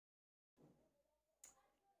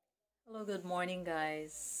Hello, good morning,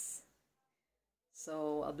 guys.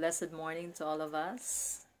 So, a blessed morning to all of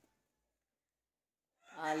us.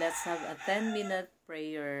 Let's have a 10-minute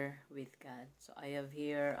prayer with God. So, I have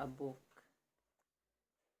here a book,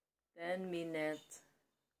 10 minutes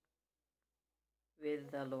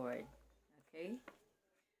with the Lord. Okay?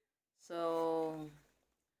 So,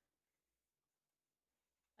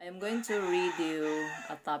 I am going to read you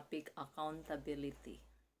a topic, accountability.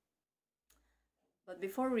 But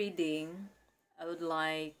before reading, I would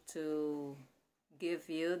like to give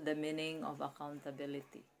you the meaning of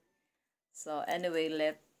accountability. So anyway,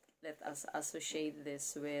 let us associate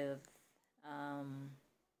this with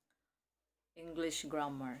English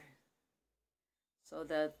grammar so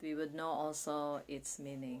that we would know also its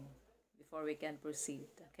meaning before we can proceed,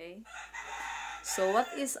 okay? So what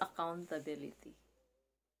is accountability?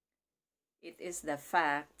 It is the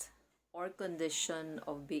fact or condition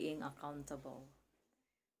of being accountable.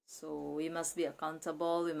 So we must be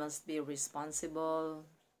accountable, we must be responsible.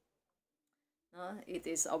 It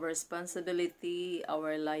is our responsibility,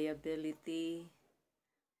 our liability,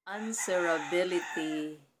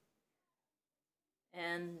 answerability,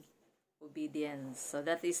 and obedience. So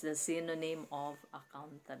that is the synonym of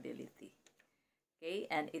accountability. Okay,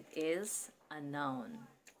 and it is a noun.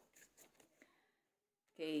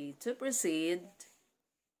 Okay, to proceed,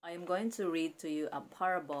 I am going to read to you a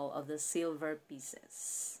parable of the silver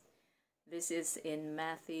pieces. This is in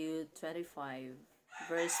Matthew 25,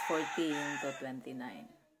 verse 14 to 29.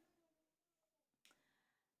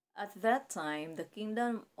 At that time, the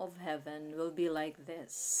kingdom of heaven will be like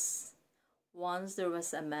this. Once there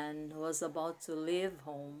was a man who was about to leave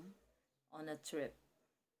home on a trip.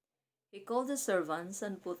 He called the servants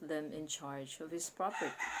and put them in charge of his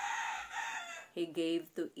property. He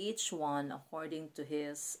gave to each one according to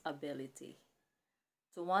his ability.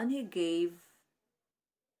 To one he gave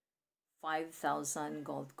 5,000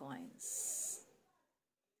 gold coins.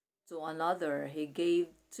 To another he gave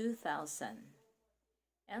 2,000,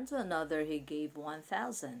 and to another he gave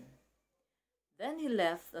 1,000. Then he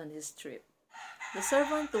left on his trip. The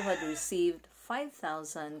servant who had received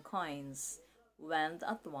 5,000 coins went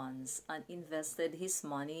at once and invested his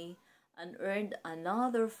money and earned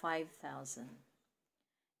another 5,000.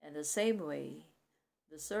 In the same way,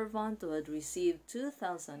 the servant who had received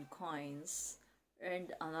 2,000 coins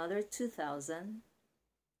earned another 2,000,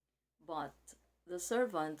 but the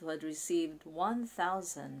servant who had received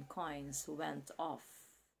 1,000 coins went off,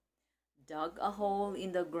 dug a hole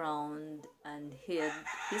in the ground, and hid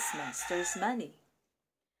his master's money.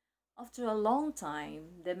 After a long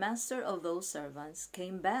time, the master of those servants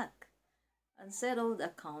came back and settled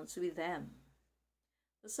accounts with them.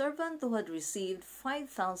 The servant who had received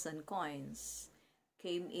 5,000 coins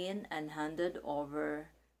came in and handed over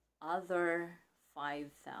other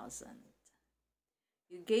 5,000.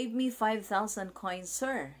 You gave me 5,000 coins,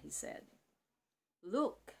 sir, he said.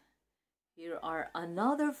 Look, here are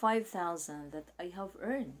another 5,000 that I have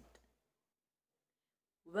earned.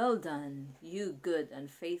 Well done, you good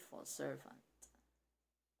and faithful servant,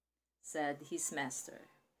 said his master.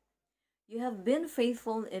 You have been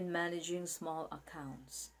faithful in managing small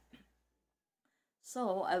accounts,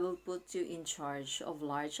 so I will put you in charge of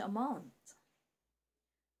large amount.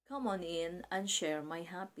 Come on in and share my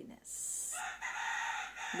happiness.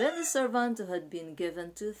 Then the servant who had been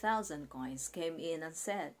given 2,000 coins came in and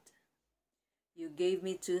said, You gave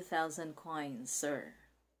me 2,000 coins, sir.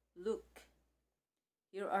 Look,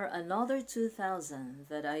 here are another 2,000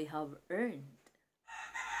 that I have earned.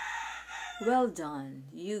 Well done,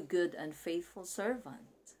 you good and faithful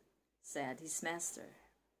servant, said his master.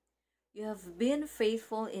 You have been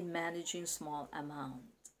faithful in managing small amount,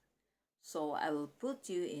 so I will put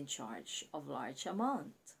you in charge of large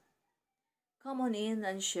amount. Come on in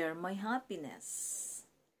and share my happiness.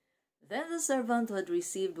 Then the servant who had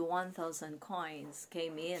received 1,000 coins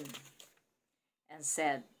came in and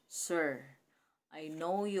said, Sir, I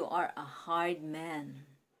know you are a hard man.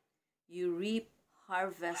 You reap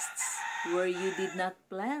harvests where you did not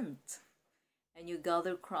plant, and you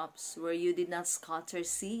gather crops where you did not scatter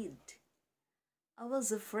seed. I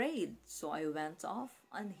was afraid, so I went off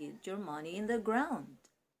and hid your money in the ground.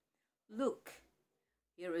 Look,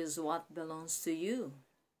 here is what belongs to you.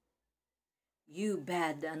 You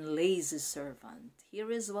bad and lazy servant,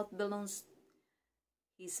 here is what belongs,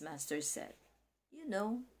 his master said. You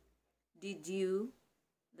know, did you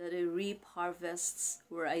that I reap harvests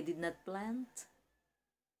where I did not plant,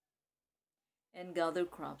 and gather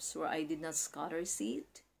crops where I did not scatter seed?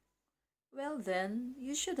 Well then,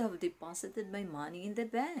 you should have deposited my money in the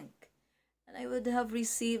bank, and I would have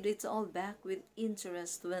received it all back with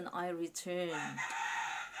interest when I returned.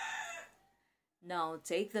 Now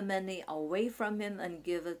take the money away from him and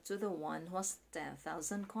give it to the one who has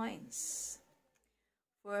 10,000 coins.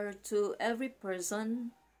 For to every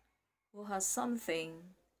person who has something,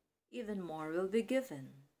 even more will be given,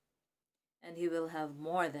 and he will have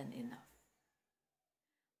more than enough.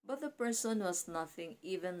 But the person who has nothing,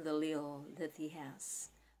 even the little that he has,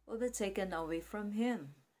 will be taken away from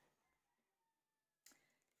him.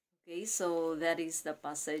 Okay, so that is the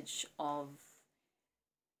passage of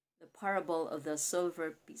the parable of the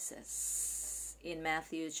silver pieces in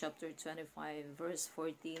Matthew chapter 25, verse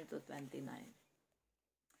 14 to 29.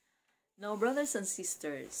 Now, brothers and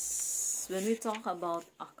sisters, when we talk about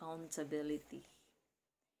accountability,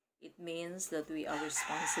 it means that we are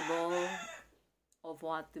responsible of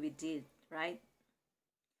what we did, right?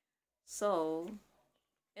 So,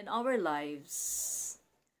 in our lives,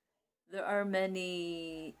 there are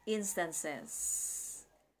many instances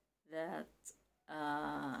that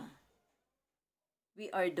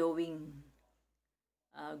we are doing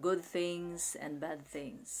good things and bad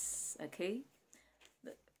things, okay?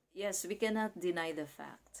 But yes, we cannot deny the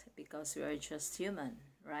fact because we are just human,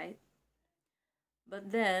 right?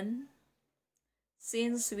 But then,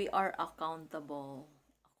 since we are accountable,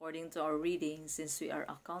 according to our reading, since we are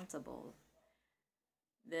accountable,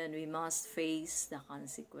 then we must face the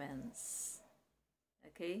consequence.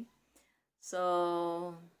 Okay?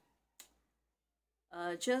 So,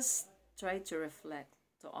 just try to reflect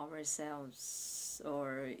to ourselves,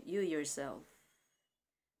 or you yourself.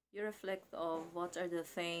 You reflect of what are the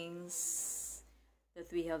things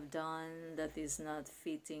that we have done that is not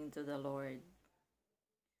fitting to the Lord.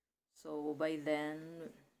 So by then,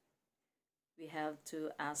 we have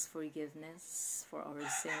to ask forgiveness for our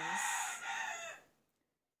sins.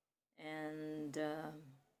 And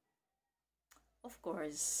of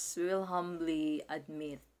course, we will humbly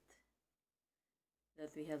admit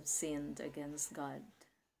that we have sinned against God.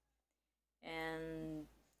 And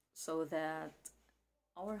so that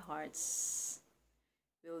our hearts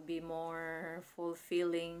will be more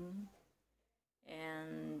fulfilling,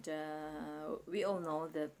 and we all know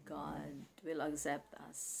that God will accept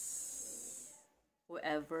us,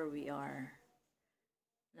 whoever we are.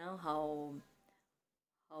 Now, how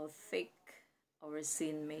thick our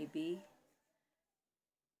sin may be,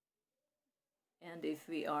 and if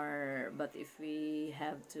we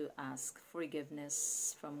have to ask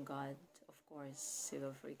forgiveness from God, of course, He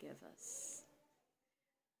will forgive us.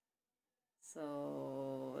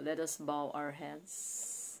 So let us bow our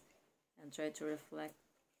heads and try to reflect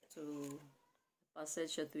to the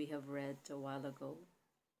passage that we have read a while ago.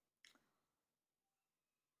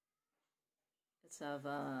 Let's have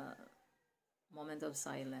a moment of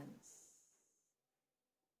silence.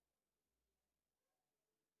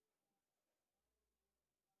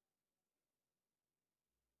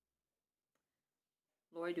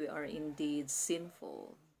 Lord, we are indeed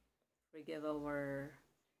sinful. Forgive our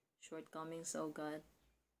shortcomings, O God,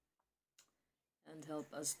 and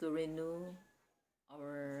help us to renew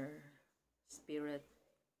our spirit,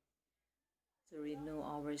 to renew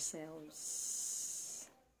ourselves.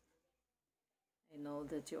 I know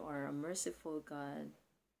that you are a merciful God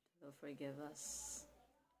who will forgive us.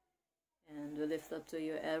 And we lift up to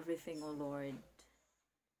you everything, O Lord.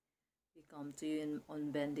 We come to you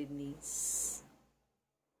on bended knees.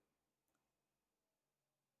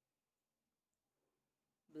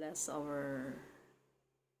 Bless our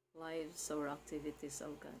lives, our activities,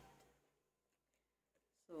 O God.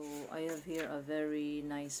 So I have here a very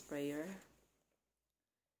nice prayer.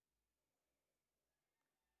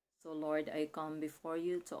 So Lord, I come before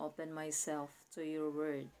you to open myself to your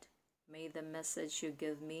word. May the message you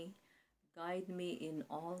give me guide me in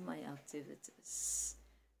all my activities.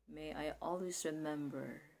 May I always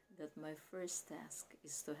remember that my first task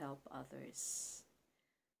is to help others,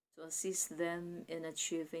 to assist them in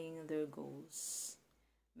achieving their goals.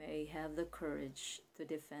 May I have the courage to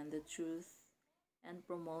defend the truth and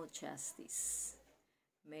promote justice.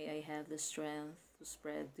 May I have the strength to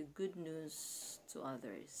spread the good news to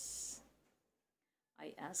others.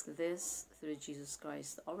 I ask this through Jesus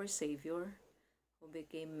Christ, our Savior, who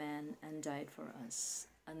became man and died for us,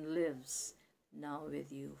 and lives now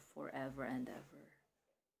with you forever and ever.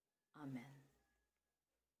 Amen.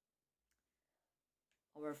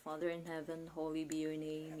 Our Father in heaven, holy be your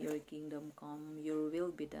name, your kingdom come, your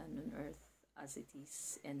will be done on earth as it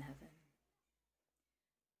is in heaven.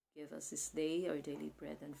 Give us this day our daily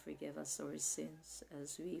bread, and forgive us our sins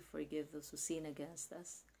as we forgive those who sin against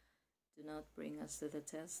us. Do not bring us to the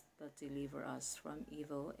test, but deliver us from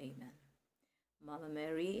evil. Amen. Mother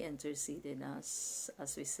Mary, intercede in us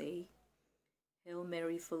as we say, Hail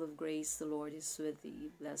Mary, full of grace, the Lord is with thee.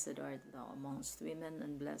 Blessed art thou amongst women,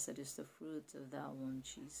 and blessed is the fruit of thy womb,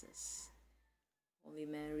 Jesus. Holy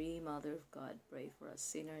Mary, Mother of God, pray for us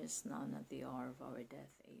sinners, now and at the hour of our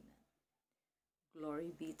death. Amen.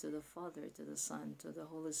 Glory be to the Father, to the Son, to the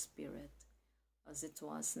Holy Spirit, as it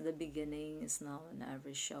was in the beginning, is now, and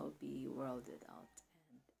ever shall be, world without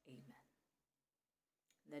end. Amen.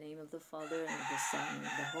 In the name of the Father, and of the Son, and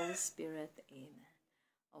of the Holy Spirit. Amen.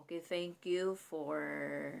 Okay, thank you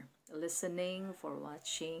for listening, for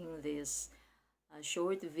watching this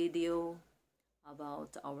short video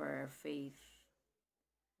about our faith,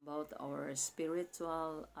 about our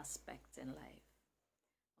spiritual aspect in life.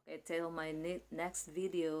 Okay, till my next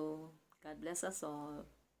video. God bless us all.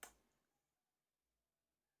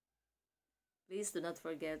 Please do not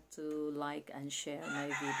forget to like and share my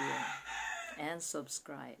video and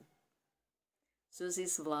subscribe.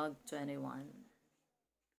 Susie's Vlog 21.